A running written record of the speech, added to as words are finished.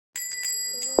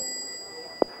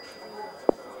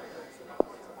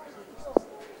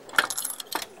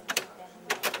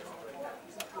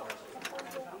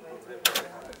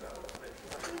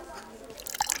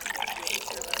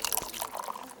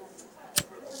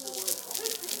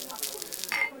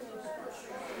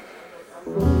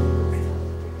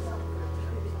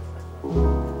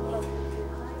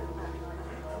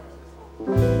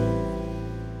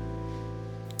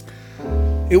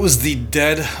It was the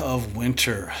dead of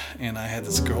winter, and I had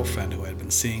this girlfriend who I had been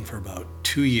seeing for about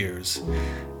 2 years,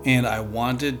 and I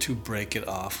wanted to break it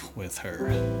off with her.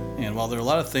 And while there are a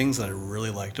lot of things that I really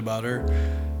liked about her,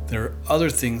 there are other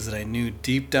things that I knew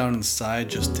deep down inside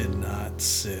just did not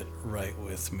sit right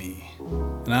with me.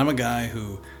 And I'm a guy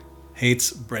who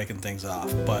hates breaking things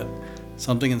off, but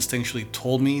something instinctually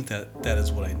told me that that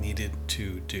is what I needed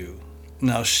to do.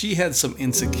 Now, she had some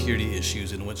insecurity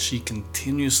issues in which she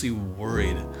continuously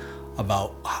worried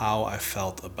about how I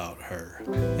felt about her.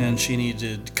 And she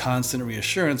needed constant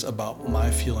reassurance about my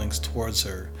feelings towards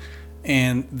her.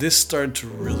 And this started to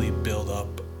really build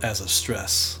up as a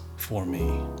stress for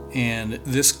me. And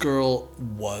this girl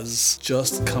was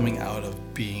just coming out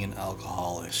of being an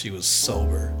alcoholic. She was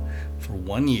sober for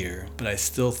 1 year, but I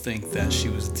still think that she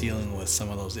was dealing with some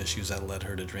of those issues that led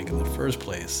her to drink in the first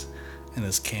place. And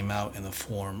this came out in the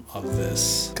form of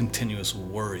this continuous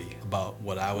worry about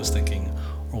what I was thinking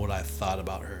or what I thought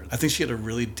about her. I think she had a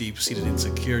really deep-seated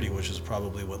insecurity, which is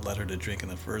probably what led her to drink in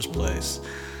the first place.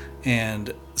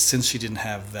 And since she didn't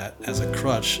have that as a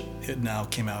crutch, it now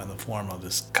came out in the form of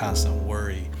this constant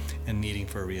worry and needing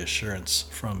for reassurance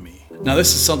from me. Now,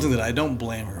 this is something that I don't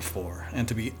blame her for. And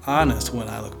to be honest, when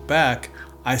I look back,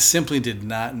 I simply did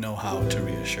not know how to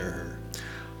reassure her.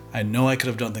 I know I could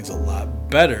have done things a lot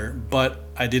better, but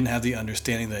I didn't have the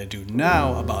understanding that I do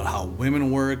now about how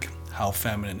women work, how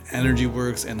feminine energy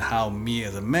works, and how me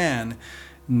as a man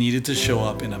needed to show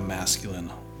up in a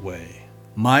masculine way.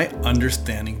 My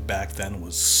understanding back then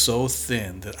was so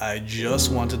thin that I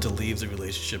just wanted to leave the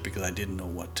relationship because I didn't know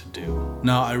what to do.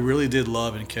 Now, I really did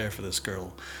love and care for this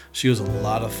girl. She was a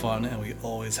lot of fun and we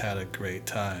always had a great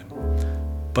time.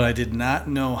 But I did not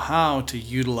know how to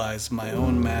utilize my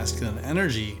own masculine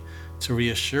energy to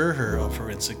reassure her of her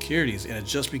insecurities, and it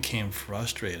just became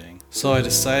frustrating. So I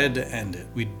decided to end it.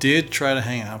 We did try to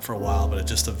hang out for a while, but it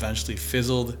just eventually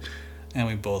fizzled and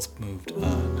we both moved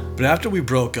on. But after we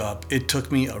broke up, it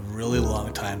took me a really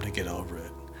long time to get over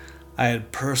it. I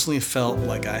had personally felt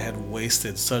like I had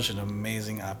wasted such an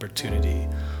amazing opportunity.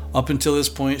 Up until this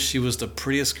point, she was the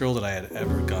prettiest girl that I had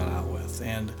ever gone out with,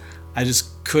 and I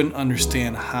just couldn't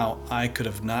understand how I could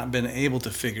have not been able to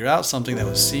figure out something that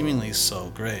was seemingly so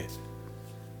great.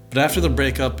 But after the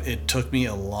breakup, it took me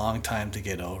a long time to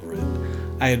get over it.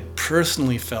 I had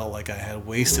personally felt like I had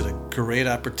wasted a great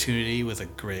opportunity with a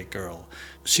great girl.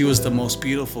 She was the most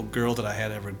beautiful girl that I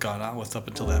had ever gone out with up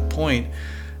until that point,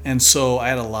 and so I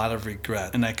had a lot of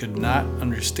regret, and I could not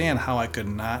understand how I could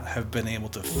not have been able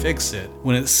to fix it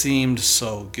when it seemed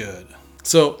so good.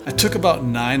 So I took about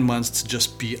 9 months to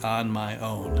just be on my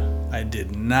own. I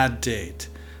did not date.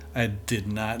 I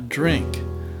did not drink.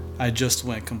 I just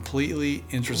went completely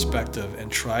introspective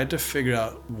and tried to figure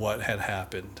out what had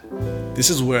happened.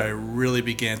 This is where I really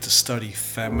began to study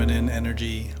feminine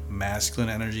energy, masculine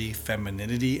energy,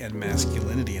 femininity, and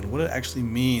masculinity, and what it actually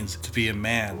means to be a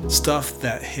man. Stuff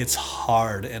that hits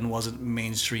hard and wasn't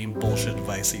mainstream bullshit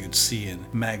advice that you'd see in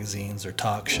magazines or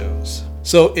talk shows.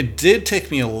 So it did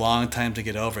take me a long time to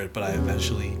get over it, but I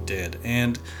eventually did.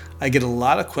 And I get a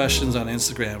lot of questions on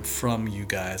Instagram from you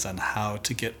guys on how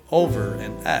to get over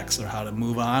an ex or how to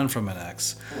move on from an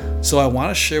ex. So I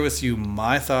want to share with you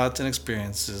my thoughts and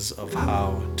experiences of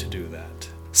how to do that.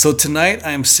 So tonight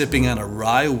I am sipping on a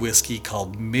rye whiskey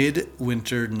called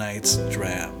Midwinter Nights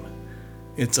Dram.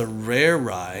 It's a rare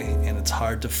rye and it's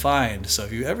hard to find, so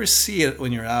if you ever see it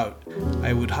when you're out,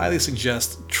 I would highly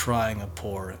suggest trying a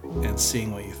pour and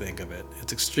seeing what you think of it.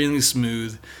 It's extremely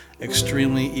smooth,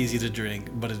 extremely easy to drink,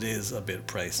 but it is a bit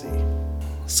pricey.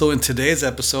 So in today's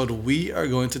episode, we are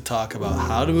going to talk about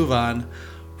how to move on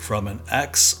from an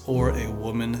ex or a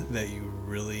woman that you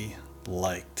really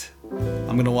liked.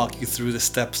 I'm going to walk you through the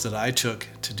steps that I took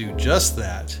to do just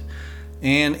that.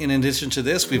 And in addition to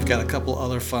this, we've got a couple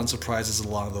other fun surprises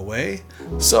along the way.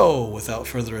 So without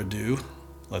further ado,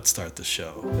 let's start the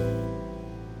show.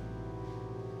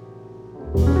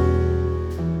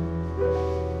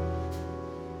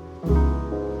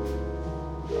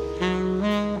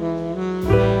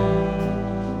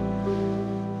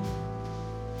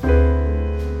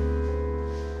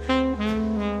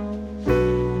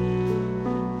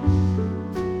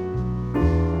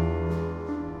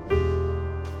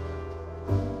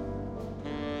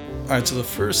 Alright, so the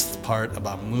first part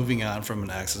about moving on from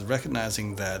an ex is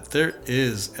recognizing that there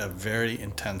is a very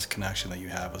intense connection that you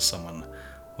have with someone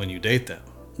when you date them.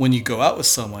 when you go out with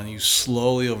someone, you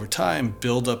slowly over time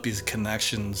build up these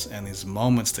connections and these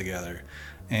moments together.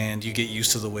 And you get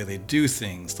used to the way they do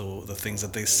things, the things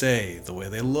that they say, the way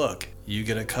they look. You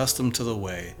get accustomed to the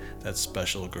way that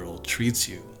special girl treats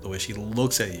you, the way she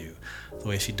looks at you, the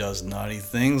way she does naughty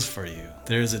things for you.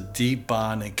 There's a deep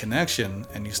bond and connection,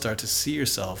 and you start to see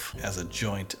yourself as a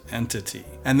joint entity.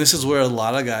 And this is where a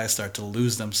lot of guys start to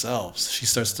lose themselves. She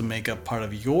starts to make up part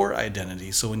of your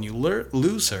identity. So when you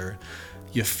lose her,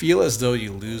 you feel as though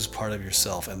you lose part of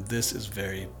yourself, and this is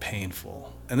very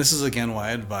painful. And this is again why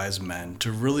I advise men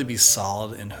to really be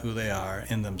solid in who they are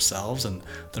in themselves and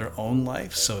their own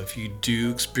life. So if you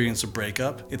do experience a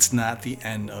breakup, it's not the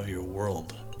end of your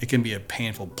world. It can be a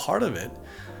painful part of it,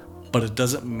 but it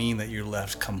doesn't mean that you're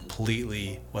left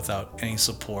completely without any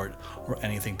support or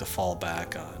anything to fall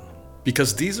back on.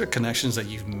 Because these are connections that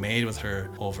you've made with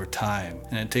her over time,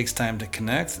 and it takes time to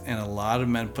connect, and a lot of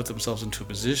men put themselves into a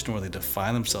position where they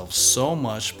define themselves so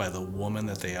much by the woman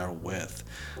that they are with.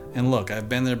 And look, I've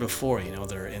been there before.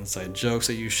 There are inside jokes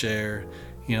that you share,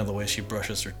 the way she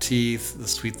brushes her teeth, the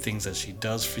sweet things that she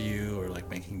does for you, or like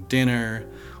making dinner,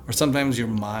 or sometimes your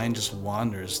mind just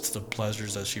wanders to the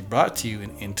pleasures that she brought to you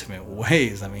in intimate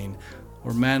ways.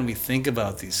 We're men, we think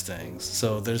about these things.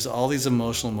 So there's all these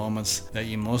emotional moments that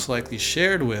you most likely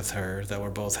shared with her that were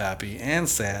both happy and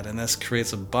sad, and this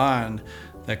creates a bond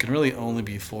that can really only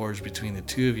be forged between the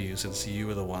two of you, since you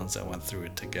were the ones that went through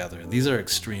it together. And these are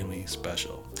extremely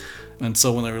special. And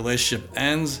so when the relationship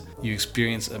ends, you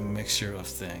experience a mixture of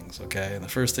things, okay? And the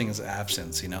first thing is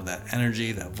absence, that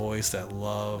energy, that voice, that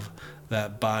love,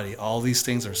 that body, all these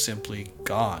things are simply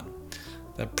gone.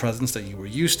 That presence that you were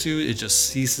used to, it just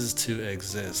ceases to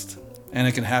exist. And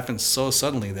it can happen so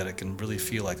suddenly that it can really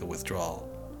feel like a withdrawal.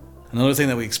 Another thing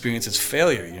that we experience is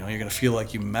failure. You're going to feel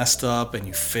like you messed up and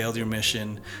you failed your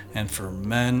mission. And for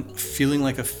men, feeling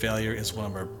like a failure is one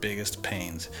of our biggest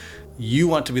pains. You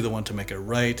want to be the one to make it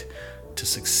right, to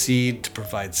succeed, to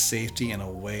provide safety and a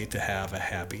way to have a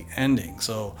happy ending.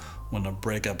 So when a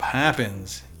breakup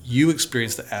happens, you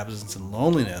experience the absence and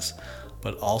loneliness,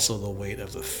 but also the weight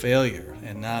of the failure.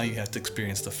 And now you have to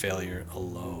experience the failure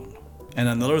alone. And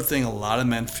another thing a lot of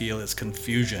men feel is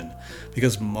confusion,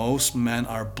 because most men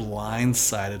are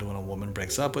blindsided when a woman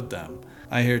breaks up with them.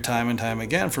 I hear time and time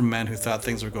again from men who thought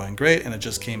things were going great and it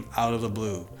just came out of the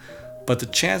blue. But the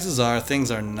chances are things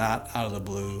are not out of the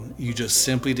blue. You just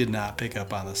simply did not pick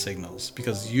up on the signals,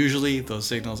 because usually those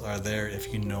signals are there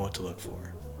if you know what to look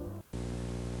for.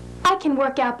 I can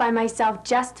work out by myself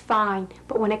just fine,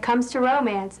 but when it comes to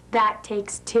romance, that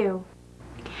takes two.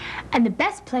 And the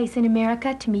best place in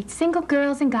America to meet single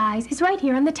girls and guys is right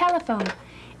here on the telephone.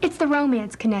 It's the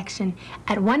Romance Connection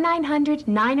at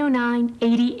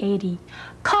 1-900-909-8080.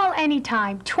 Call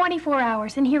anytime, 24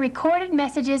 hours, and hear recorded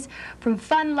messages from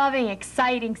fun-loving,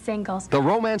 exciting singles. The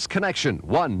Romance Connection,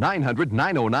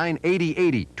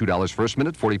 1-900-909-8080. $2 first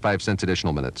minute, 45 cents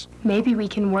additional minutes. Maybe we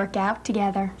can work out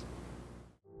together.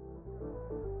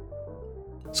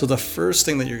 So the first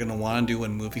thing that you're going to want to do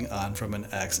when moving on from an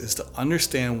ex is to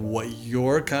understand what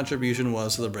your contribution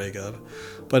was to the breakup,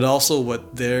 but also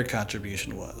what their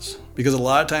contribution was. Because a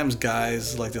lot of times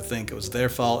guys like to think it was their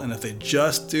fault, and if they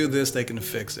just do this, they can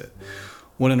fix it.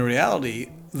 When in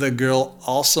reality, the girl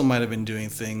also might have been doing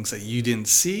things that you didn't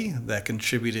see that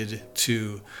contributed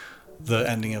to the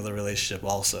ending of the relationship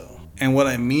also. And what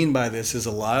I mean by this is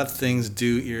a lot of things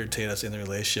do irritate us in the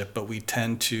relationship, but we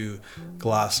tend to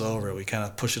gloss over it. We kind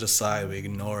of push it aside, we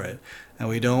ignore it, and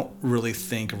we don't really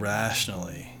think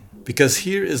rationally. Because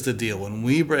here is the deal. When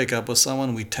we break up with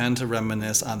someone, we tend to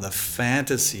reminisce on the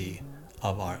fantasy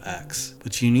of our ex.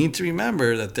 But you need to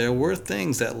remember that there were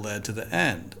things that led to the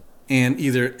end. And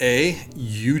either A,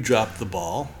 you dropped the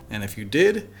ball, and if you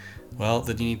did, well,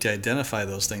 then you need to identify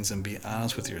those things and be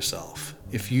honest with yourself.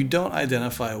 If you don't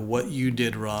identify what you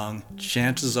did wrong,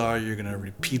 chances are you're going to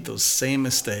repeat those same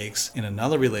mistakes in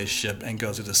another relationship and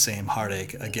go through the same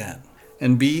heartache again.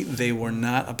 And B, they were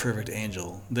not a perfect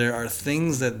angel. There are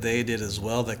things that they did as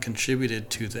well that contributed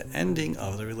to the ending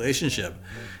of the relationship.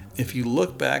 If you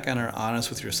look back and are honest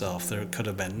with yourself, there could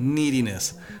have been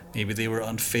neediness. Maybe they were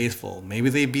unfaithful. Maybe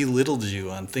they belittled you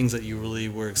on things that you really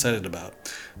were excited about.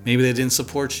 Maybe they didn't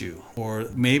support you. Or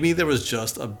maybe there was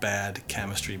just a bad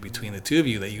chemistry between the two of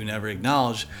you that you never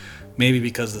acknowledged. Maybe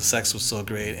because the sex was so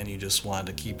great and you just wanted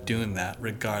to keep doing that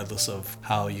regardless of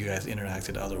how you guys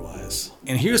interacted otherwise.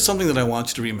 And here's something that I want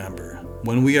you to remember.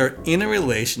 When we are in a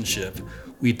relationship,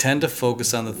 we tend to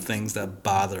focus on the things that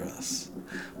bother us.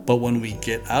 But when we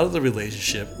get out of the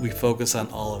relationship, we focus on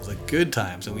all of the good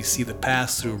times and we see the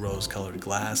past through rose-colored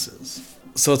glasses.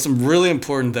 So it's really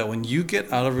important that when you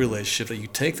get out of a relationship that you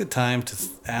take the time to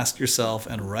ask yourself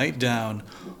and write down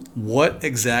what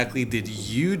exactly did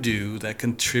you do that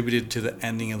contributed to the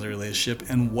ending of the relationship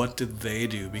and what did they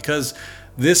do, because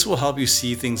this will help you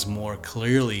see things more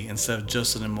clearly instead of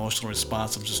just an emotional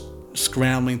response of just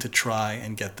scrambling to try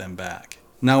and get them back.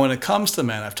 Now, when it comes to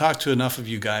men, I've talked to enough of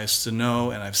you guys to know,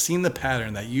 and I've seen the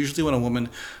pattern that usually when a woman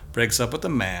breaks up with a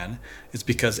man, it's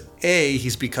because A,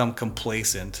 he's become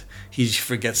complacent. He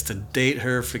forgets to date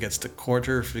her, forgets to court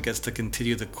her, forgets to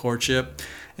continue the courtship,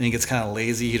 and he gets kind of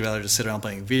lazy. He'd rather just sit around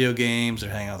playing video games or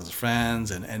hang out with his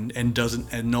friends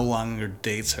and no longer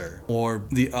dates her. Or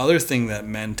the other thing that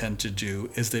men tend to do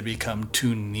is they become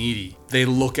too needy. They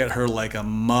look at her like a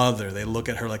mother, they look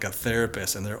at her like a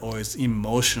therapist, and they're always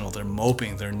emotional, they're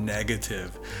moping, they're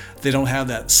negative. They don't have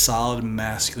that solid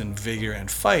masculine vigor and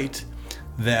fight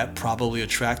that probably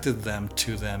attracted them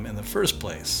to them in the first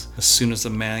place. As soon as a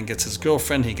man gets his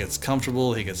girlfriend, he gets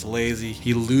comfortable, he gets lazy,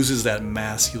 he loses that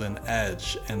masculine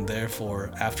edge, and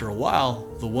therefore, after a while,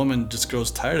 the woman just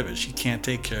grows tired of it. She can't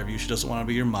take care of you, she doesn't want to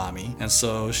be your mommy, and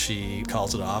so she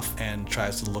calls it off and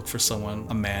tries to look for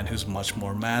a man who's much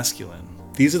more masculine.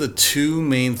 These are the two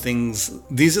main things,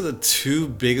 these are the two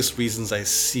biggest reasons I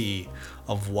see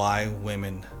of why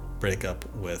women break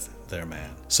up with their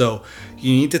man. So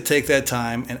you need to take that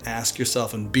time and ask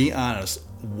yourself and be honest,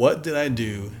 what did I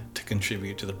do to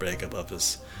contribute to the breakup of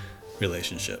this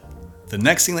relationship? The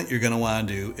next thing that you're going to want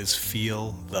to do is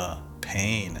feel the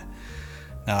pain.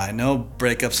 Now, I know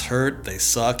breakups hurt, they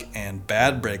suck, and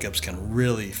bad breakups can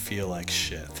really feel like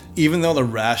shit. Even though the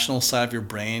rational side of your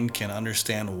brain can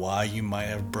understand why you might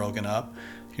have broken up,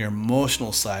 your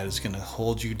emotional side is going to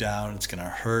hold you down, it's going to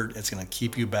hurt, it's going to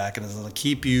keep you back, and it's going to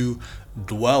keep you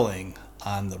dwelling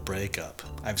on the breakup.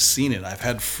 I've seen it. I've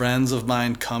had friends of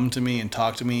mine come to me and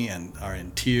talk to me and are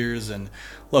in tears, and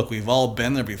look, we've all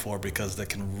been there before because that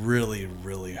can really,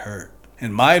 really hurt.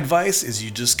 And my advice is you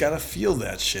just got to feel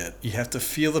that shit. You have to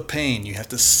feel the pain. You have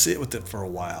to sit with it for a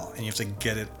while, and you have to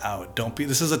get it out.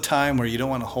 This is a time where you don't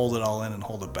want to hold it all in and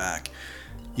hold it back.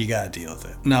 You got to deal with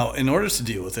it. Now, in order to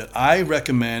deal with it, I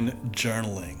recommend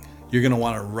journaling. You're going to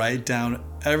want to write down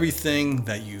everything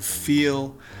that you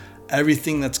feel,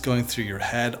 everything that's going through your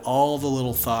head, all the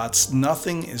little thoughts.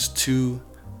 Nothing is too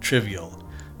trivial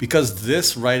because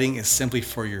this writing is simply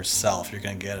for yourself. You're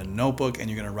going to get a notebook and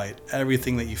you're going to write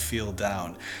everything that you feel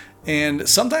down. And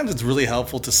sometimes it's really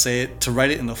helpful to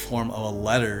write it in the form of a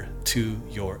letter to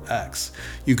your ex.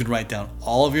 You can write down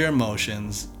all of your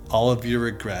emotions, all of your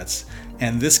regrets,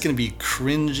 and this can be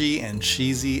cringy and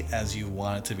cheesy as you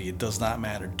want it to be. It does not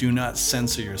matter. Do not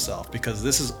censor yourself because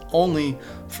this is only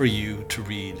for you to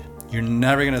read. You're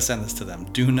never going to send this to them.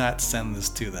 Do not send this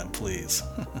to them, please.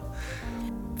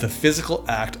 The physical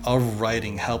act of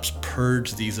writing helps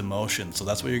purge these emotions. So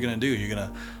that's what you're going to do. You're going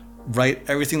to write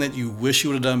everything that you wish you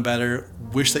would have done better,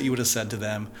 wish that you would have said to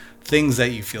them, things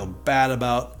that you feel bad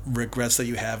about, regrets that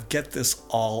you have. Get this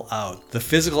all out. The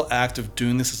physical act of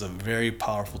doing this is a very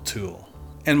powerful tool.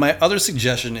 And my other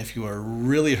suggestion, if you are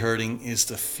really hurting, is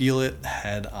to feel it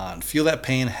head on. Feel that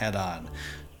pain head on.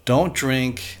 Don't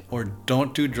drink or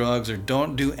don't do drugs or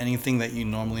don't do anything that you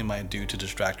normally might do to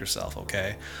distract yourself,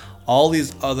 okay? All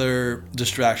these other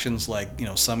distractions, like,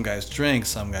 some guys drink,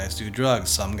 some guys do drugs,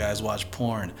 some guys watch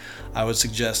porn. I would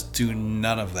suggest do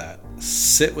none of that.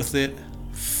 Sit with it,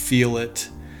 feel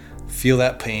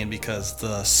that pain, because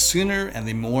the sooner and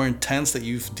the more intense that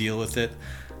you deal with it,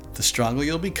 the stronger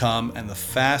you'll become and the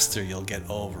faster you'll get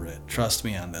over it. Trust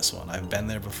me on this one. I've been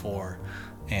there before,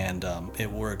 and it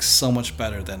works so much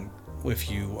better than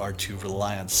if you are to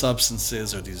rely on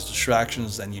substances or these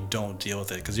distractions and you don't deal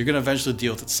with it, because you're going to eventually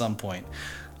deal with it at some point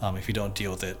if you don't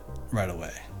deal with it right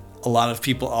away. A lot of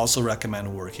people also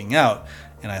recommend working out,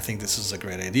 and I think this is a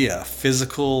great idea.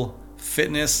 Physical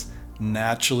fitness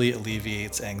naturally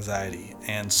alleviates anxiety,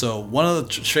 and so one of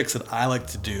the tricks that I like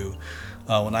to do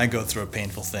when I go through a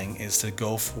painful thing is to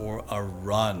go for a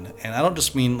run. And I don't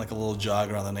just mean like a little jog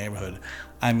around the neighborhood.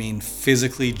 I mean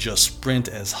physically just sprint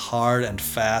as hard and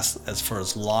fast for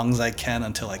as long as I can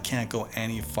until I can't go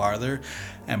any farther.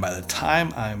 And by the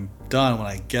time I'm done, when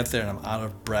I get there and I'm out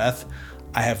of breath,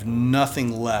 I have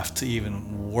nothing left to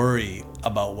even worry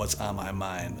about what's on my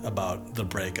mind about the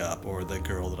breakup or the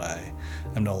girl that I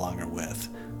am no longer with.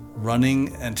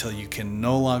 Running until you can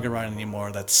no longer run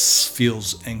anymore, that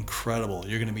feels incredible.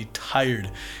 You're going to be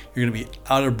tired, you're going to be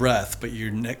out of breath, but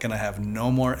you're going to have no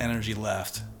more energy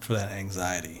left for that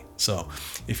anxiety. So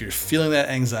if you're feeling that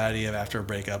anxiety after a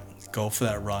breakup, go for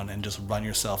that run and just run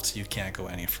yourself till you can't go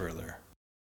any further.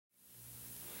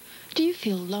 Do you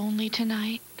feel lonely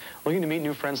tonight? Looking to meet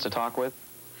new friends to talk with?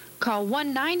 Call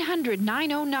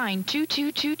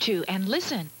 1-900-909-2222 and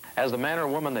listen. As the man or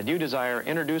woman that you desire,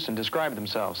 introduce and describe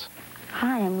themselves.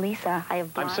 Hi, I'm Lisa. I have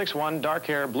I'm blonde. 6'1", dark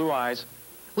hair, blue eyes.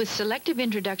 With selective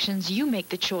introductions, you make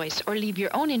the choice or leave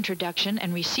your own introduction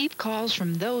and receive calls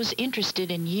from those interested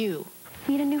in you.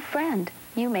 Meet a new friend.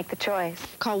 You make the choice.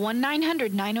 Call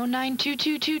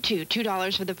 1-900-909-2222.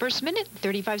 $2 for the first minute,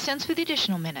 35 cents for the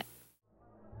additional minute.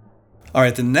 All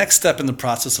right, the next step in the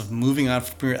process of moving on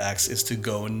from your ex is to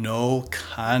go no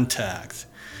contact.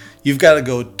 You've got to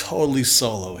go totally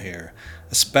solo here,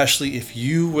 especially if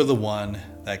you were the one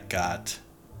that got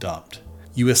dumped.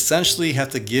 You essentially have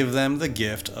to give them the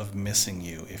gift of missing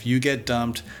you. If you get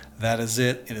dumped, that is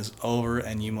it. It is over,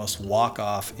 and you must walk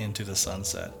off into the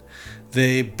sunset.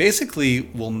 They basically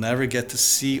will never get to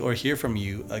see or hear from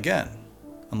you again,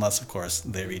 unless, of course,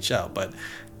 they reach out. But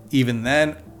even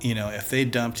then, if they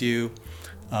dumped you,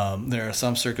 there are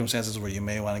some circumstances where you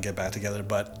may want to get back together.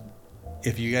 But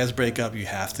if you guys break up, you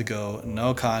have to go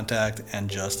no contact and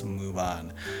just move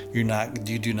on. You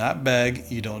do not beg,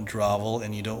 you don't grovel,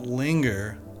 and you don't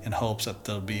linger in hopes that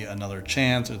there'll be another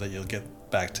chance or that you'll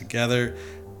get back together.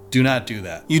 Do not do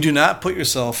that. You do not put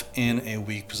yourself in a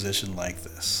weak position like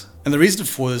this. And the reason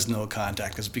for this no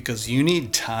contact is because you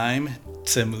need time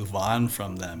to move on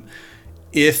from them.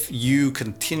 If you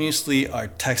continuously are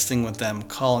texting with them,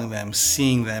 calling them,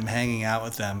 seeing them, hanging out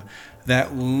with them,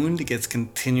 that wound gets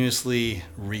continuously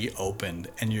reopened,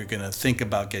 and you're going to think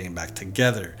about getting back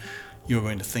together. You're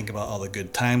going to think about all the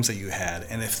good times that you had.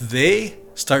 And if they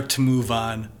start to move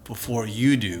on before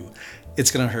you do,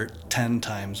 it's going to hurt 10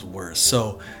 times worse.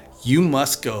 So you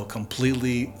must go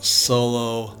completely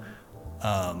solo,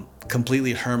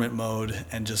 completely hermit mode,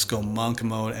 and just go monk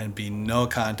mode and be no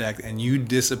contact, and you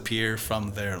disappear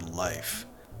from their life.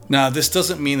 Now, this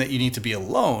doesn't mean that you need to be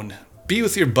alone. Be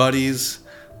with your buddies,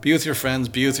 be with your friends,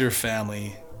 be with your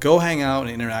family. Go hang out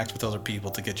and interact with other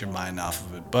people to get your mind off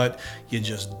of it. But you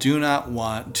just do not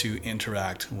want to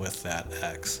interact with that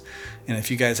ex. And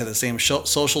if you guys had the same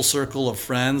social circle of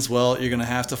friends, well, you're going to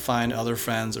have to find other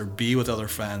friends or be with other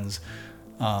friends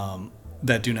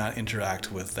that do not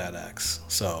interact with that ex.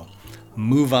 So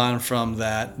move on from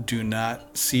that. Do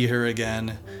not see her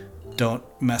again. Don't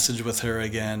message with her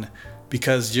again,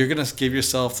 because you're going to give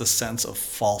yourself the sense of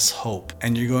false hope,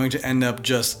 and you're going to end up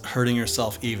just hurting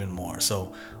yourself even more.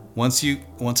 So once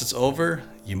it's over,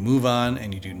 you move on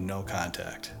and you do no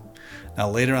contact. Now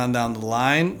later on down the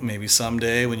line, maybe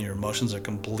someday when your emotions are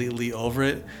completely over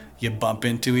it, you bump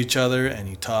into each other and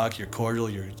you talk, you're cordial,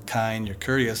 you're kind, you're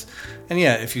courteous. And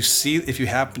yeah, if you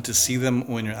happen to see them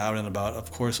when you're out and about,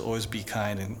 of course, always be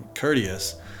kind and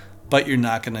courteous, but you're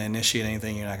not going to initiate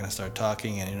anything, you're not going to start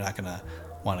talking, and you're not going to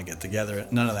want to get together.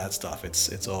 None of that stuff.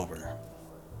 It's over.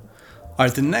 All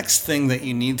right, the next thing that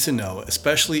you need to know,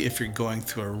 especially if you're going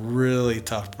through a really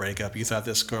tough breakup, you thought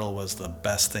this girl was the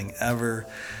best thing ever,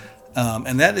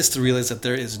 and that is to realize that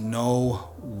there is no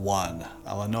one.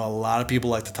 I know a lot of people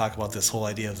like to talk about this whole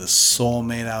idea of the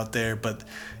soulmate out there, but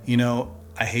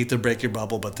I hate to break your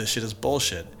bubble, but this shit is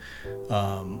bullshit.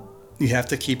 You have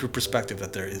to keep your perspective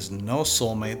that there is no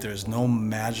soulmate, there is no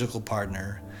magical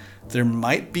partner. There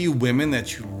might be women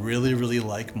that you really, really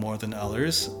like more than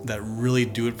others that really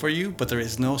do it for you, but there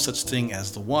is no such thing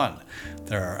as the one.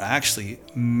 There are actually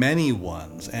many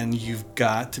ones, and you've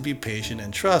got to be patient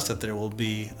and trust that there will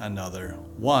be another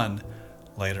one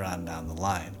later on down the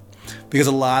line. Because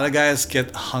a lot of guys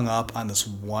get hung up on this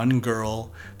one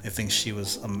girl. They think she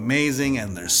was amazing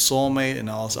and their soulmate and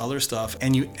all this other stuff,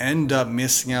 and you end up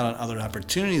missing out on other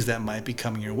opportunities that might be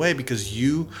coming your way because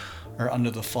you are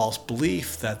under the false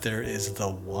belief that there is the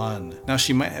one. Now,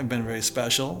 she might have been very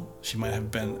special. She might have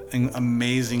been an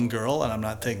amazing girl, and I'm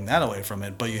not taking that away from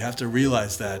it, but you have to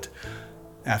realize that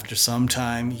after some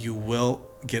time, you will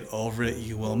get over it,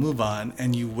 you will move on,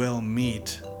 and you will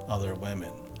meet other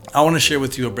women. I want to share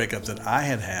with you a breakup that I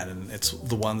had, and it's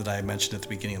the one that I mentioned at the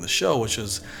beginning of the show, which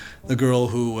was the girl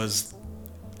who was,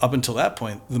 up until that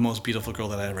point, the most beautiful girl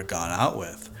that I'd ever gone out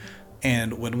with.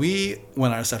 And when we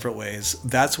went our separate ways,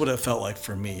 that's what it felt like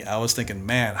for me. I was thinking,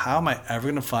 man, how am I ever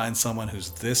going to find someone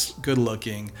who's this good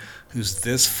looking, who's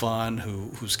this fun,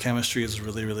 whose chemistry is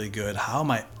really, really good? How am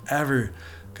I ever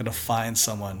going to find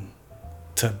someone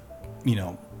to,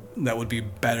 that would be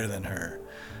better than her?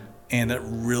 And it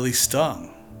really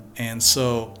stung. And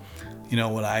so,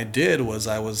 what I did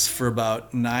was for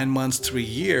about 9 months to a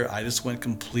year, I just went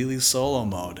completely solo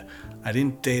mode. I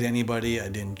didn't date anybody. I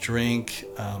didn't drink.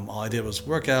 All I did was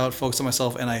work out, focus on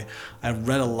myself. And I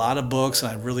read a lot of books,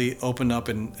 and I really opened up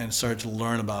and started to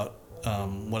learn about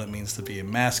what it means to be a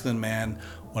masculine man,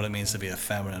 what it means to be a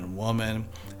feminine woman.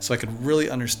 So I could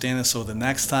really understand it. So the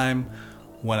next time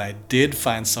when I did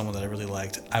find someone that I really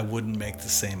liked, I wouldn't make the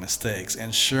same mistakes.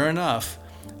 And sure enough,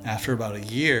 after about a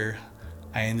year,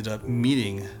 I ended up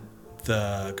meeting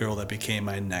the girl that became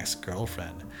my next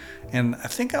girlfriend. And I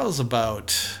think I was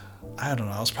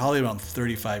I was probably around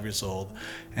 35 years old.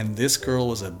 And this girl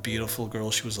was a beautiful girl.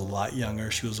 She was a lot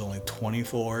younger. She was only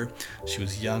 24. She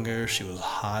was younger. She was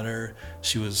hotter.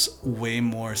 She was way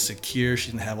more secure.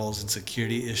 She didn't have all those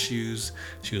insecurity issues.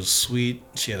 She was sweet.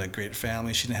 She had a great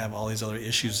family. She didn't have all these other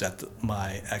issues that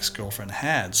my ex-girlfriend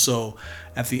had. So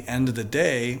at the end of the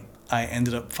day, I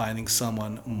ended up finding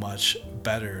someone much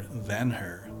better than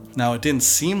her. Now, it didn't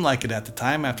seem like it at the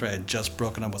time after I had just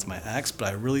broken up with my ex, but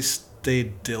I really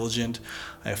stayed diligent.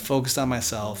 I focused on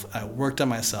myself. I worked on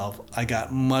myself. I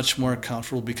got much more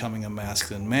comfortable becoming a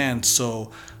masculine man.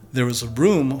 So there was a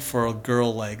room for a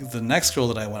girl like the next girl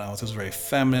that I went out with, was very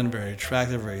feminine, very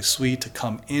attractive, very sweet, to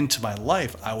come into my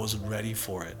life. I was ready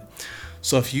for it.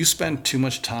 So if you spend too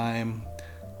much time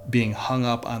being hung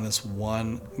up on this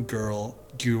one girl,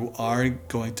 you are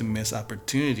going to miss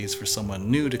opportunities for someone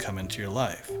new to come into your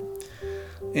life.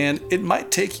 And it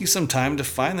might take you some time to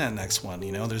find that next one.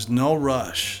 There's no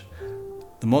rush.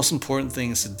 The most important thing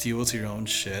is to deal with your own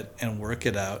shit and work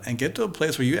it out and get to a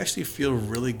place where you actually feel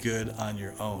really good on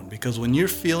your own. Because when you're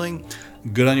feeling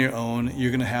good on your own, you're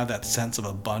going to have that sense of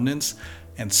abundance.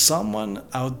 And someone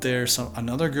out there,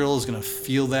 another girl is going to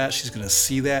feel that. She's going to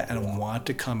see that and want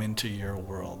to come into your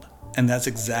world. And that's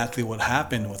exactly what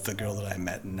happened with the girl that I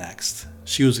met next.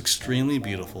 She was extremely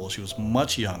beautiful. She was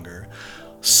much younger.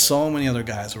 So many other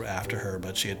guys were after her,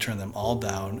 but she had turned them all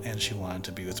down and she wanted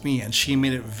to be with me. And she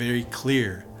made it very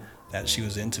clear that she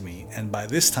was into me. And by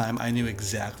this time, I knew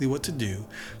exactly what to do.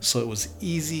 So it was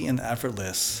easy and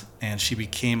effortless. And she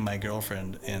became my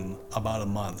girlfriend in about a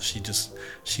month.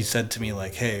 She said to me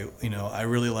like, hey, I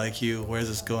really like you. Where's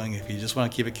this going? If you just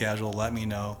want to keep it casual, let me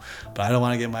know. But I don't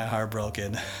want to get my heart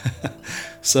broken.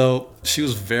 So she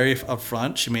was very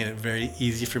upfront. She made it very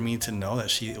easy for me to know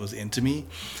that she was into me.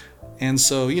 And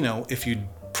so, if you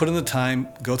put in the time,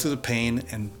 go through the pain,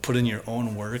 and put in your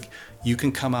own work, you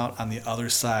can come out on the other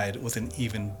side with an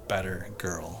even better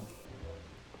girl.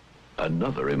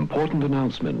 Another important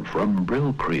announcement from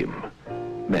Brill Cream.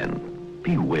 Men,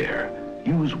 beware.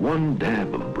 Use one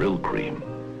dab of Brill Cream.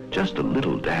 Just a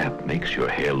little dab makes your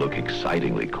hair look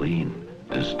excitingly clean,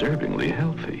 disturbingly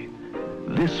healthy.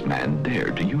 This man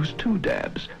dared to use 2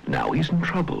 dabs. Now he's in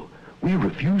trouble. We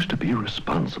refuse to be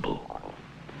responsible.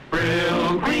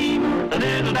 Brill Cream, a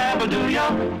little dab will do ya,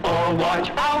 or watch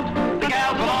out, the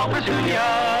gals will all pursue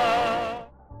ya.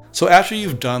 So after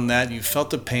you've done that, you've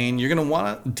felt the pain, you're going to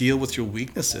want to deal with your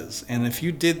weaknesses. And if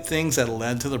you did things that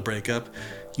led to the breakup,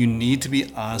 you need to be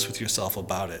honest with yourself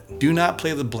about it. Do not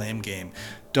play the blame game.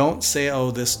 Don't say, oh,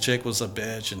 this chick was a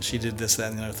bitch and she did this,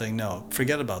 that, and the other thing. No,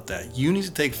 forget about that. You need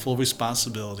to take full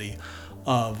responsibility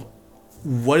of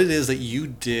what it is that you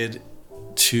did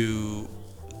to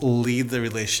lead the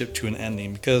relationship to an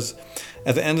ending, because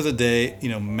at the end of the day,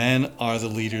 men are the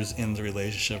leaders in the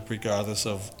relationship regardless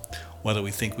of whether we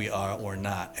think we are or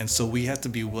not. And so we have to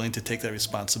be willing to take that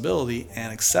responsibility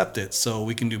and accept it so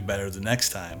we can do better the next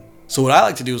time. So what I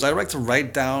like to do is I like to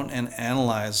write down and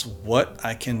analyze what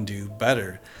I can do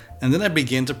better, and then I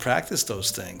begin to practice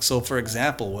those things. So for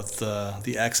example, with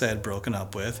the ex I had broken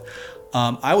up with,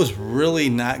 I was really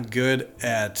not good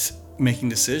at making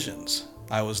decisions.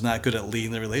 I was not good at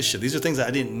leading the relationship. These are things that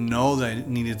I didn't know that I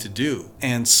needed to do.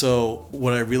 And so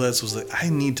what I realized was that I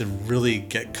need to really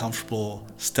get comfortable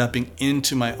stepping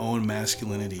into my own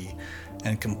masculinity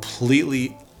and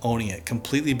completely owning it,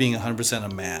 completely being 100%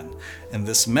 a man. And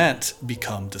this meant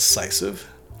become decisive.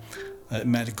 It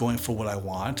meant going for what I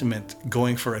want. It meant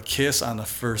going for a kiss on the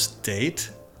first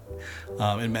date.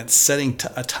 It meant setting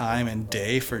a time and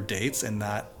day for dates and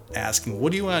not asking,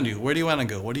 what do you want to do? Where do you want to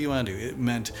go? What do you want to do? It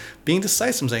meant being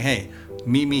decisive and saying, hey,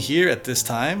 meet me here at this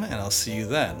time and I'll see you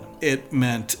then. It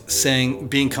meant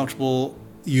being comfortable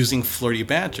using flirty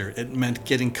banter. It meant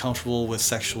getting comfortable with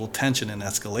sexual tension and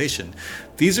escalation.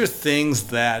 These are things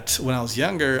that when I was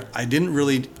younger, I didn't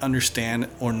really understand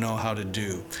or know how to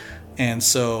do. And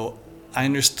so I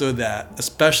understood that,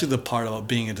 especially the part about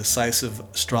being a decisive,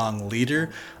 strong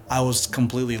leader, I was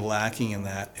completely lacking in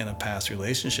that in a past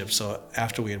relationship. So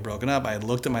after we had broken up, I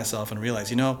looked at myself and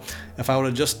realized, if I would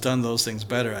have just done those things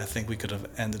better, I think we could have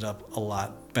ended up a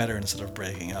lot better instead of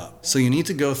breaking up. So you need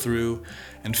to go through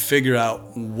and figure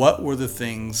out what were the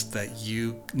things that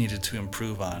you needed to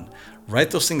improve on.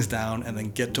 Write those things down and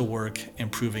then get to work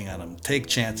improving on them. Take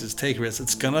chances, take risks.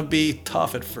 It's gonna be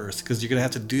tough at first because you're gonna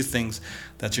have to do things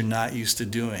that you're not used to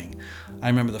doing. I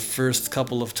remember the first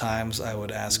couple of times I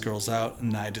would ask girls out,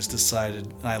 and I just decided,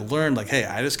 and I learned like, hey,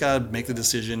 I just gotta make the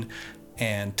decision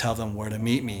and tell them where to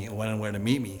meet me, when and where to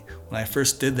meet me. When I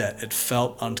first did that, it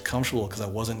felt uncomfortable because I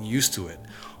wasn't used to it.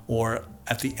 Or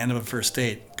at the end of a first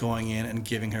date, going in and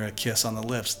giving her a kiss on the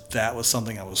lips, that was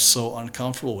something I was so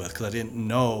uncomfortable with because I didn't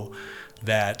know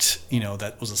that,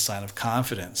 that was a sign of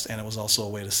confidence. And it was also a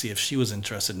way to see if she was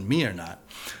interested in me or not.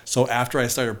 So after I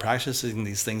started practicing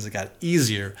these things, it got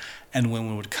easier. And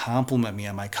women would compliment me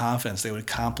on my confidence. They would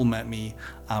compliment me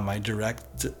on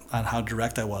on how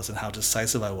direct I was and how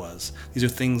decisive I was. These are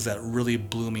things that really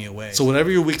blew me away. So whatever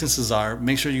your weaknesses are,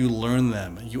 make sure you learn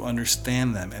them, you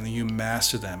understand them, and then you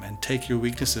master them and take your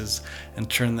weaknesses and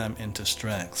turn them into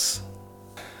strengths.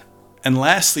 And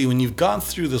lastly, when you've gone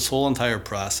through this whole entire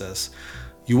process,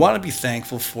 you want to be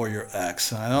thankful for your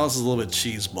ex. And I know this is a little bit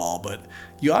cheeseball, but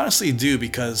you honestly do,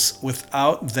 because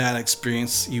without that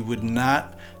experience, you would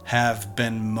not have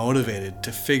been motivated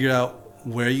to figure out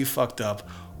where you fucked up,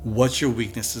 what your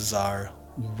weaknesses are,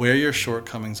 where your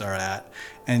shortcomings are at,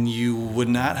 and you would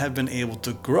not have been able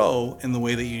to grow in the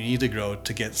way that you need to grow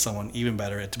to get someone even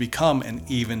better, to become an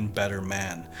even better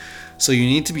man. So you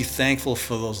need to be thankful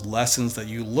for those lessons that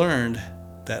you learned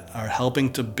that are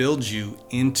helping to build you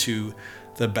into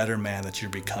the better man that you're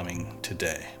becoming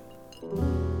today.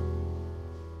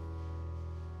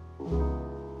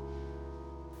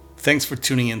 Thanks for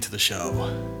tuning into the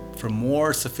show. For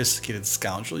more Sophisticated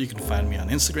Scoundrel, you can find me on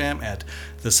Instagram at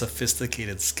The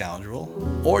Sophisticated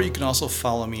Scoundrel, or you can also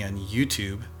follow me on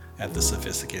YouTube at The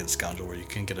Sophisticated Scoundrel, where you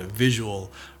can get a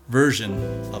visual version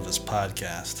of this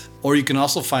podcast. Or you can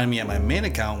also find me at my main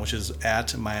account, which is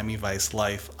at Miami Vice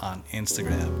Life on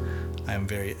Instagram. I am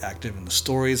very active in the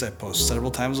stories. I post several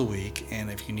times a week,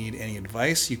 and if you need any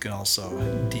advice, you can also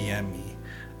DM me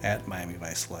at Miami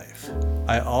Vice Life.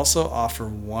 I also offer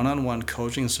one-on-one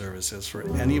coaching services for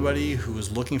anybody who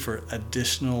is looking for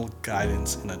additional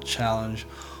guidance in a challenge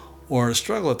or a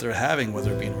struggle that they're having,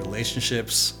 whether it be in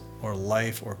relationships or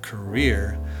life or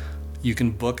career. You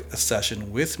can book a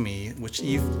session with me, which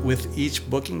with each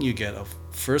booking you get a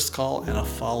first call and a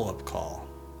follow-up call.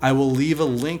 I will leave a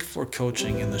link for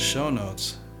coaching in the show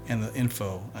notes and the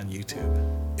info on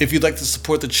YouTube. If you'd like to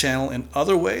support the channel in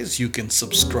other ways, you can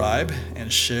subscribe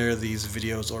and share these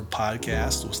videos or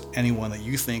podcasts with anyone that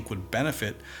you think would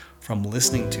benefit from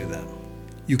listening to them.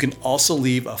 You can also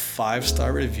leave a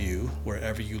 5-star review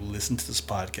wherever you listen to this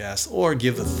podcast, or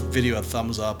give the video a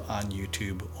thumbs up on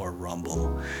YouTube or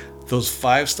Rumble. Those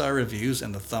 5-star reviews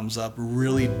and the thumbs up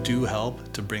really do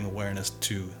help to bring awareness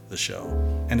to the show.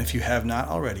 And if you have not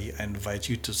already, I invite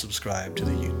you to subscribe to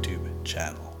the YouTube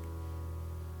channel.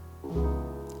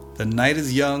 The night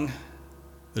is young,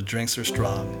 the drinks are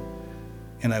strong,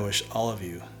 and I wish all of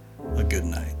you a good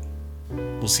night.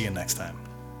 We'll see you next time.